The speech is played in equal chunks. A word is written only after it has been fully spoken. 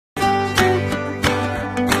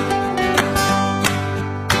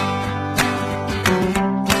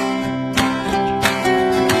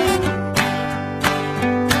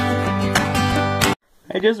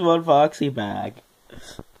I just want Foxy back.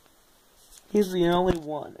 He's the only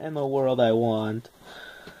one in the world I want.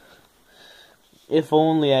 If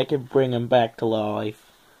only I could bring him back to life.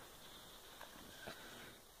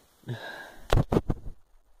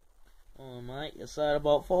 Oh, mate, you sad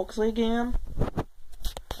about Foxy again?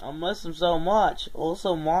 I miss him so much.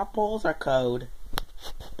 Also, my paws are cold.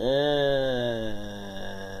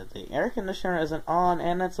 The air conditioner isn't on,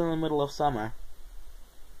 and it's in the middle of summer.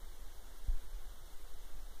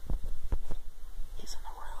 He's in the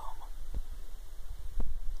room.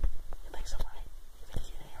 You think so, right? You think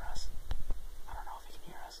he can hear us? I don't know if he can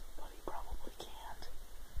hear us, but he probably can't.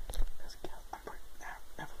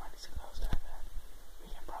 Never mind, he's close to that. We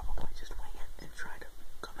can probably just wing it and try to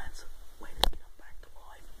commence a way to get him back to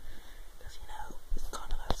life. Because, you know, it's kind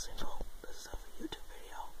of that simple. This is a YouTube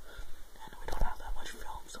video, and we don't have that much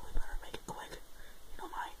film, so we better make it quick. You know,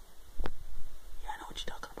 mate? Yeah, I know what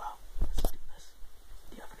you're talking about. Let's do this.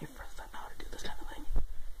 Do you have any friends that know how to do this kind of thing?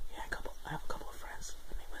 Yeah, I have a couple of friends.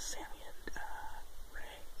 Their name is Sammy and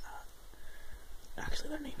Ray.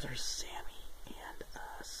 Actually, their names are Sammy and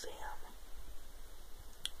Sam.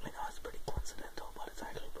 I know it's pretty coincidental, but it's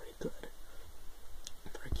actually pretty good.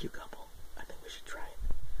 They're a cute couple. I think we should try it.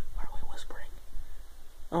 Why are we whispering?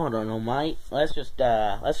 Oh, I don't know, mate. Let's just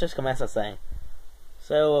commence this thing.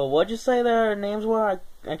 So, what'd you say their names were?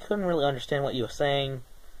 I couldn't really understand what you were saying,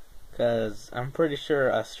 because I'm pretty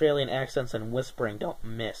sure Australian accents and whispering don't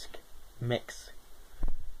mix.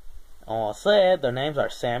 All I said, their names are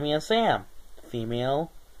Sammy and Sam.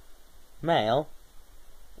 Female, male,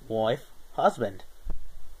 wife, husband.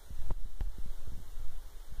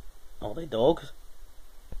 Are they dogs?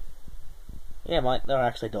 Yeah, mate, they're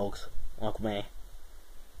actually dogs. Like me.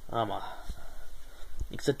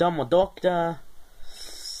 Ik zit dan mijn dokter.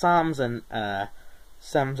 Sam's a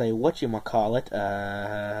whatchamacallit.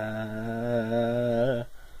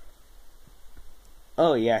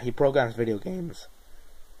 Oh yeah, he programs video games.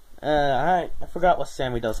 I forgot what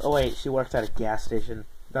Sammy does. Oh wait, she works at a gas station.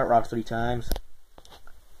 Got robbed 3 times.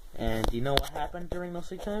 And do you know what happened during those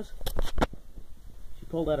 3 times? She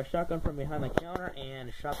pulled out a shotgun from behind the counter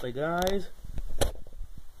and shot the guys.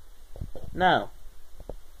 No.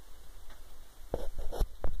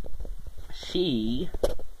 She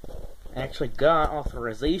actually got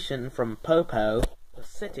authorization from Popo, the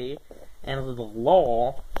city, and the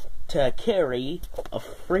law to carry a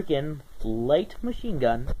freaking light machine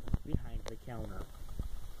gun behind the counter.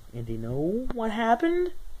 And do you know what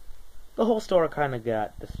happened? The whole store kind of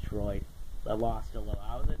got destroyed. The law still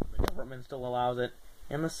allows it, the government still allows it,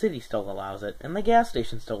 and the city still allows it, and the gas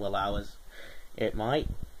station still allows it. Might.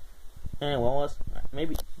 Anyway,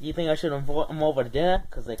 maybe you think I should invite them over to dinner?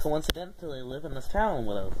 Because they coincidentally live in this town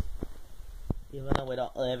with us. Even though we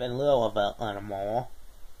don't live in Louisville anymore.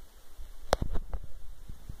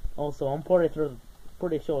 Also, I'm pretty sure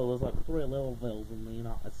there's like 3 Louisvilles in the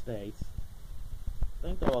United States. I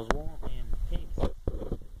think there was one in Texas,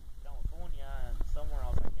 California, and somewhere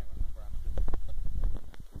else I can't remember.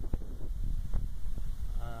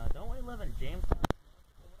 Don't we live in Jamestown?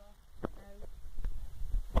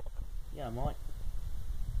 Yeah, Mike.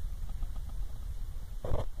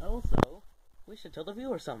 Also, we should tell the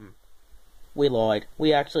viewers something. We lied.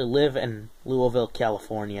 We actually live in Louisville,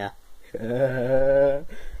 California. We are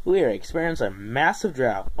experiencing a massive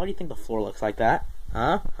drought. Why do you think the floor looks like that?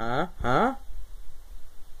 Huh?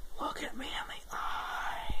 Look at me in the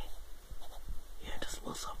eye. Yeah, it just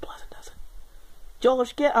looks so pleasant, doesn't it?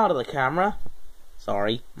 George, get out of the camera.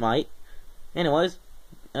 Sorry, mate. Anyways,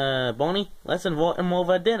 Bonnie, let's invite them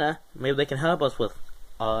over to dinner. Maybe they can help us with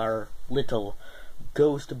our little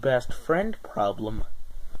ghost best friend problem.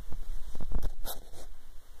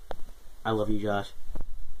 I love you, Josh.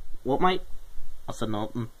 What, mate? I said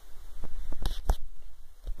nothing.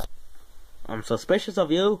 I'm suspicious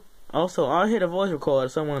of you. Also, I heard a voice recorder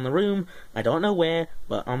of someone in the room. I don't know where,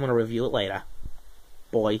 but I'm gonna review it later.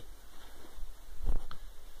 Boy.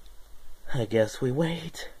 I guess we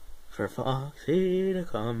wait for Foxy to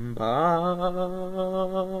come back.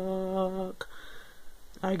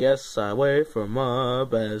 I guess I wait for my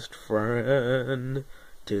best friend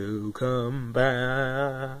to come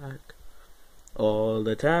back. All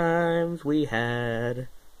the times we had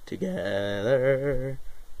together.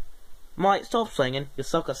 Mike, stop singing. You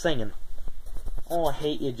suck at singing. Oh, I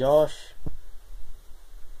hate you, Josh.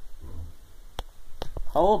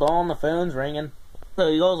 Hold on, the phone's ringing. So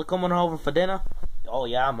you guys are coming over for dinner? Oh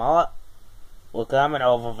yeah, mate. We're coming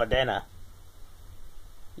over for dinner.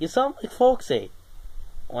 You sound like Foxy.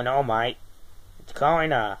 Oh no, mate. It's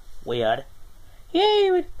kinda weird.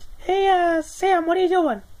 Hey, Sam, what are you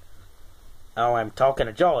doing? Oh, I'm talking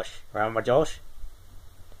to Josh. Remember Josh?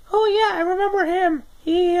 Oh yeah, I remember him.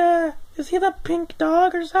 Is he the pink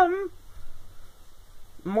dog or something?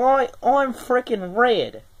 I'm freaking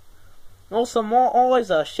red. Also, my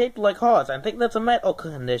eyes are shaped like hearts. I think that's a medical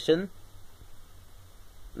condition.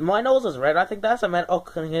 My nose is red. I think that's a medical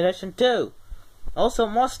condition too. Also,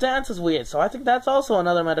 my stance is weird, so I think that's also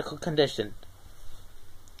another medical condition.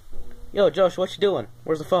 Yo, Josh, what you doing?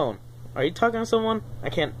 Where's the phone? Are you talking to someone? I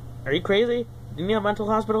can't. Are you crazy? Do you need a mental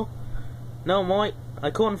hospital? No, Mike. I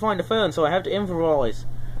couldn't find the phone, so I have to improvise.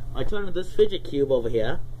 I turned this fidget cube over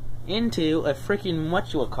here into a freaking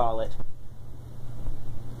whatchamacallit.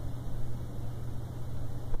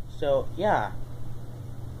 So, yeah.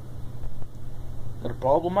 Got a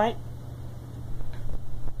problem, mate?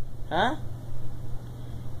 Huh?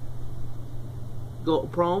 Got a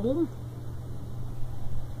problem?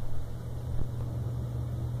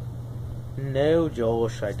 No,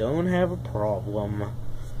 Josh, I don't have a problem.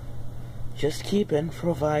 Just keep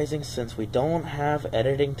improvising since we don't have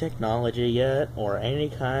editing technology yet, or any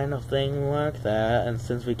kind of thing like that, and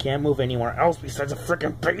since we can't move anywhere else besides a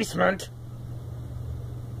frickin' basement.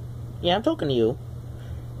 Yeah, I'm talking to you.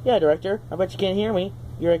 Yeah, director, I bet you can't hear me.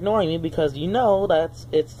 You're ignoring me because you know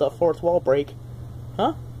it's the fourth wall break.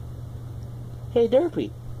 Huh? Hey, Derpy,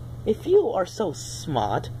 if you are so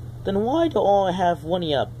smart, then why do I have one of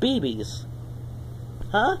your babies?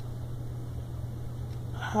 Huh?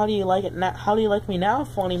 How do you like it now? How do you like me now,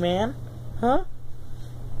 funny man? Huh?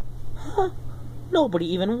 Huh? Nobody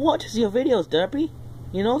even watches your videos, Derpy.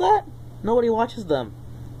 You know that? Nobody watches them.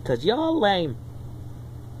 'Cause you're lame.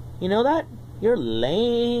 You know that? You're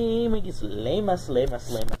lame. It's lamest, lamest,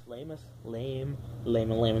 lamest, lamest, lame,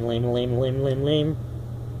 lame, lame, lame, lame, lame, lame, lame.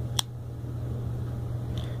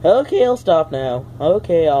 Okay, I'll stop now.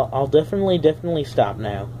 Okay, I'll definitely stop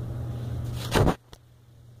now.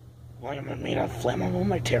 Why am I made of flammable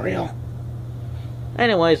material?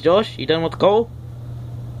 Anyways, Josh, you done with the call?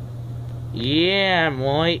 Yeah,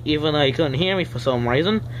 boy, even though you couldn't hear me for some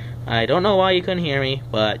reason. I don't know why you couldn't hear me,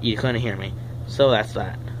 but you couldn't hear me. So that's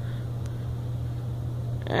that.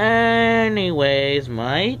 Anyways,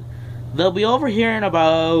 mate, they'll be over here in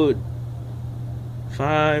about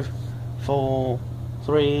 5, 4,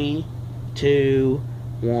 3, 2,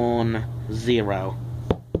 1, 0.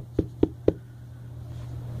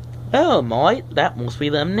 Oh, mate, that must be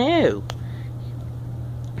them now.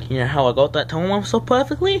 You know how I got that time so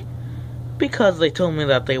perfectly? Because they told me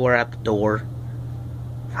that they were at the door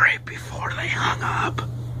right before they hung up.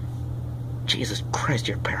 Jesus Christ,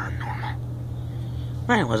 you're paranormal.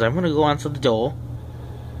 Anyways, I'm gonna go answer the door.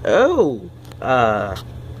 Oh,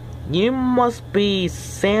 you must be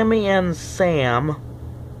Sammy and Sam.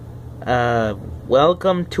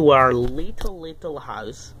 Welcome to our little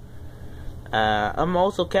house. I'm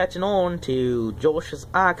also catching on to Josh's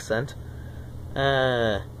accent.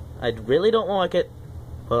 I really don't like it,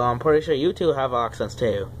 but I'm pretty sure you two have accents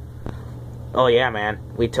too. Oh yeah, man,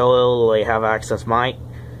 we totally have accents, mate.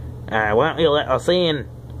 Why don't you let us in?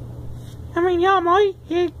 I mean, yeah, mate,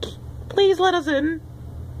 please let us in.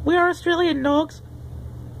 We are Australian dogs.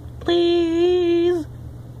 Please.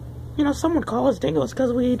 You know, some would call us dingoes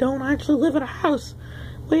because we don't actually live in a house.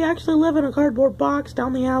 We actually live in a cardboard box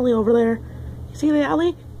down the alley over there. You see the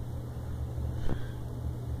alley?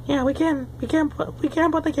 Yeah, we can't put the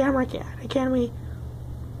camera, can we?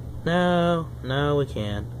 No, we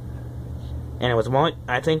can't. Anyways, Mike,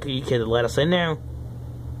 I think you could let us in now.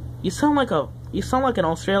 You sound like an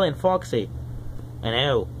Australian foxy. I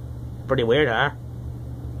know. Pretty weird, huh?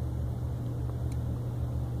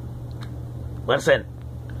 Let us in.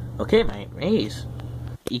 Okay, mate, please.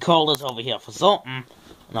 You called us over here for something,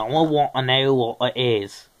 and I want to know what it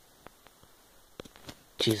is.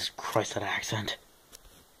 Jesus Christ, that accent.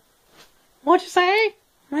 What'd you say,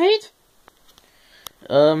 mate?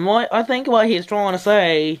 I think what he's trying to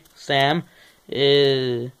say, Sammy,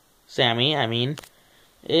 is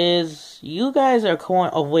you guys are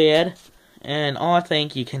quite weird, and I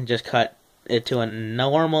think you can just cut it to a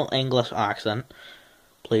normal English accent,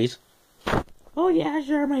 please. Oh yeah,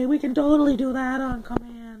 sure, mate, we can totally do that on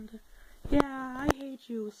command. Yeah, I hate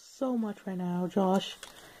you so much right now, Josh.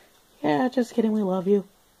 Yeah, just kidding, we love you.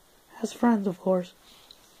 As friends, of course.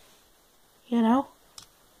 You know?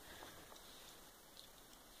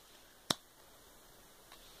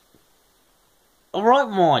 Alright,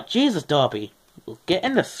 Mike, Jesus, Dobby. Get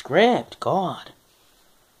in the script, God.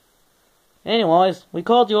 Anyways, we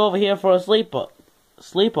called you over here for a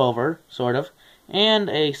sleepover, sort of, and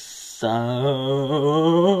a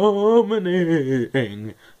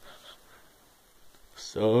summoning.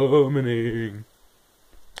 Summoning.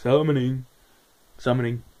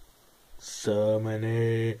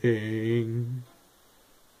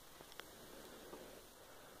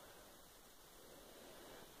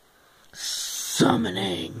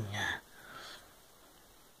 Summoning.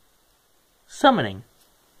 Summoning.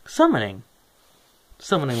 Summoning.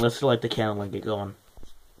 Summoning, let's light the candle and get going.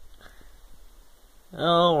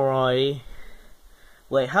 Alright.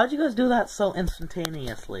 Wait, how'd you guys do that so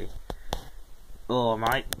instantaneously? Oh,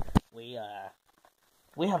 mate. We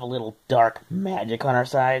have a little dark magic on our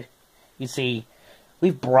side. You see,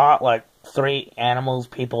 we've brought, like, 3 animals,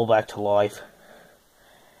 people back to life.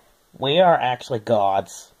 We are actually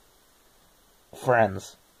gods.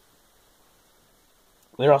 Friends.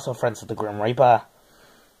 We're also friends with the Grim Reaper.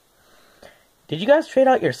 Did you guys trade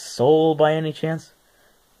out your soul by any chance?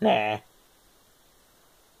 Nah.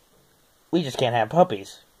 We just can't have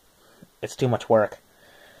puppies. It's too much work.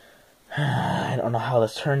 I don't know how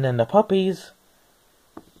this turned into puppies.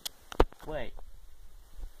 Wait.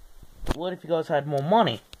 What if you guys had more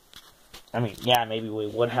money? I mean, yeah, maybe we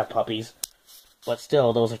would have puppies. But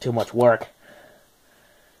still, those are too much work.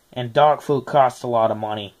 And dog food costs a lot of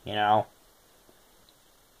money, you know?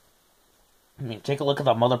 I mean, take a look at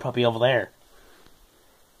that mother puppy over there.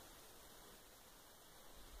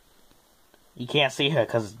 You can't see her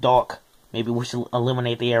because it's dark. Maybe we should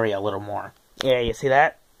illuminate the area a little more. Yeah, you see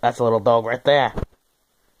that? That's a little dog right there.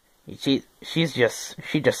 She just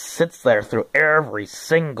sits there through every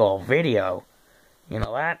single video. You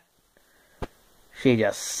know that? She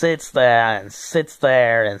just sits there and sits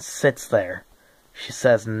there and sits there. She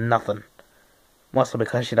says nothing. Mostly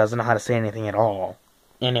because she doesn't know how to say anything at all.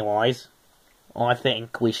 Anyways, I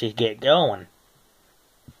think we should get going.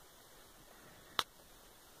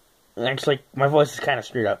 Actually, my voice is kind of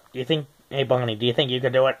screwed up. Hey Bunny, do you think you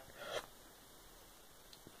could do it?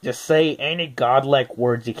 Just say any godlike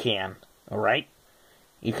words you can, alright?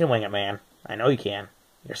 You can wing it, man. I know you can.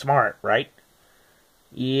 You're smart, right?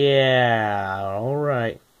 Yeah,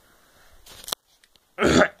 alright.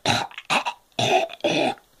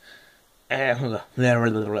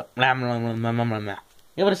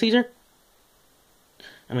 You having a seizure?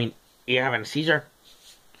 I mean, you having a seizure?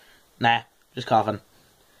 Nah, just coughing.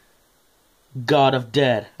 God of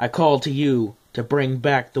Dead, I call to you to bring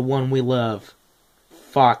back the one we love.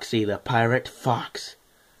 Foxy the Pirate Fox.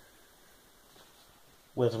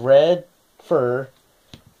 With red fur,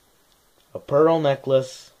 a pearl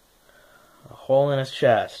necklace, a hole in his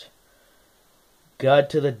chest. God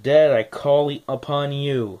to the dead, I call upon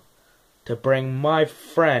you to bring my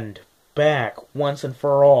friend back once and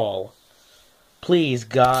for all. Please,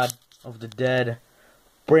 God of the dead,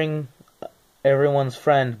 bring everyone's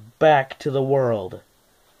friend back to the world.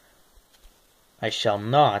 I shall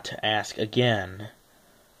not ask again.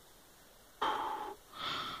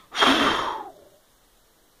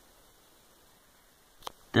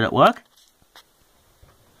 Did it work?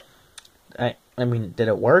 I mean, did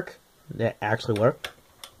it work? Did it actually work?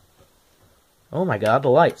 Oh my god, the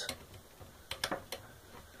lights.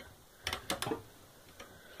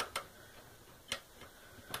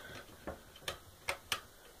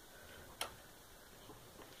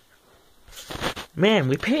 Man,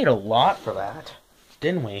 we paid a lot for that,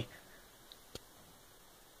 didn't we?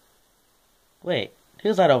 Wait,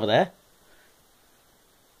 who's that over there?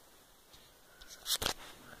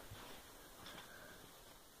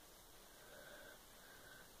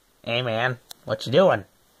 Hey man, what you doing?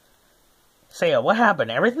 Say, what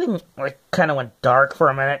happened? Everything kind of went dark for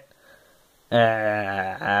a minute.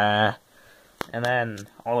 And then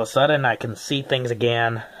all of a sudden I can see things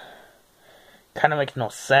again. Kind of makes no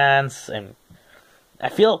sense, and I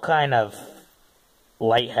feel kind of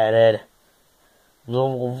lightheaded.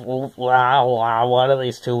 Wow, what are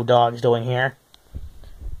these 2 dogs doing here?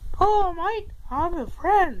 Oh, mate, I'm a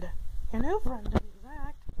friend. Your new friend, to be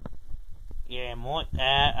exact. Yeah,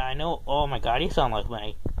 I know. Oh my god, you sound like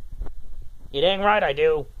me. You dang right I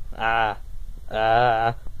do. I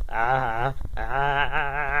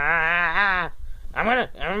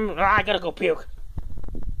gotta go puke.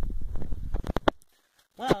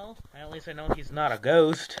 Well, at least I know he's not a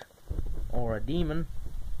ghost, or a demon,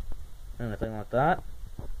 or anything like that.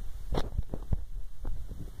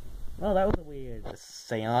 Well, that was a weird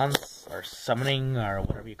seance, or summoning, or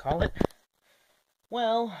whatever you call it.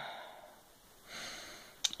 Well,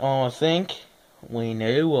 I think we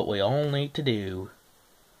knew what we all need to do.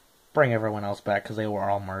 Bring everyone else back, because they were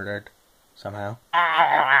all murdered, somehow.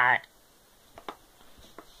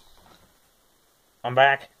 I'm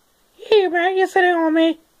back. Hey man, you're sitting on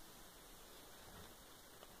me.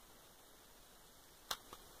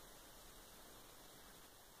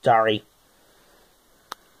 Sorry.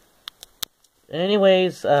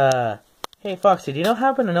 Anyways, hey Foxy, do you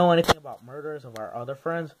happen to know anything about murders of our other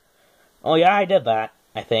friends? Oh yeah, I did that,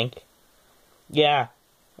 I think. Yeah.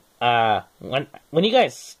 When you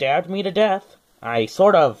guys stabbed me to death, my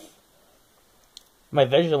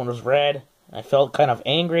vision was red. I felt kind of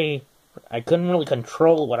angry. I couldn't really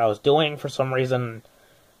control what I was doing for some reason.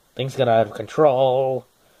 Things got out of control.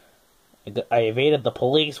 I evaded the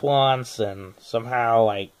police once, and somehow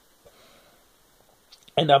I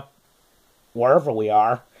end up wherever we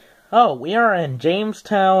are. Oh, we are in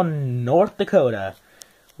Jamestown, North Dakota.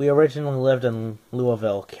 We originally lived in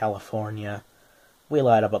Louisville, California. We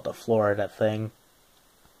lied about the Florida thing.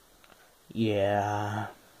 Yeah.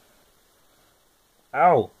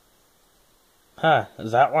 Oh. Huh,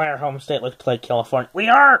 is that why our home state looked like California? We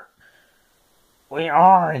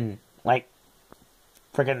are in, like,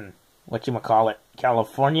 friggin', whatchamacallit,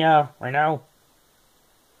 California right now?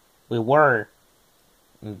 We were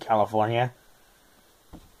in California.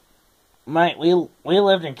 Mate, we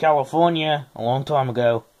lived in California a long time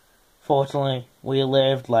ago. Fortunately, we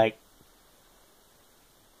lived, like,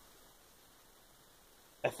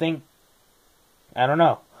 I don't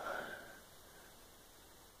know.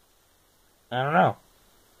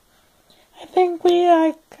 I think we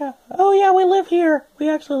live here. We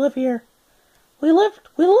actually live here. We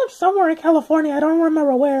lived somewhere in California. I don't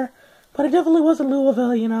remember where, but it definitely wasn't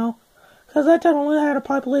Louisville, you know. Because that town only had a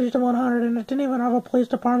population of 100, and it didn't even have a police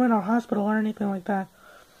department or hospital or anything like that.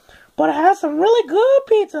 But it has some really good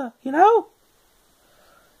pizza, you know?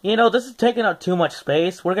 You know, this is taking up too much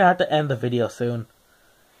space. We're gonna have to end the video soon.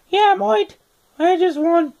 Yeah, mate. I just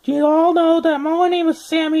want you all know that my name is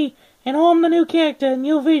Sammy, and I'm the new character in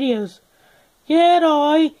new videos. Yeah,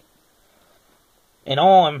 and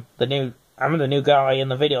I'm the new guy in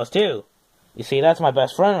the videos too. You see, that's my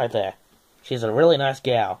best friend right there. She's a really nice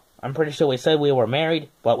gal. I'm pretty sure we said we were married,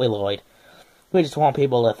 but we lied. We just want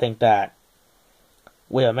people to think that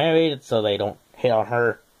we are married so they don't hit on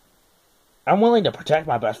her. I'm willing to protect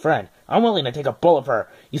my best friend. I'm willing to take a bullet for her.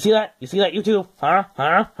 You see that? You see that, YouTube?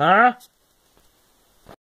 Huh?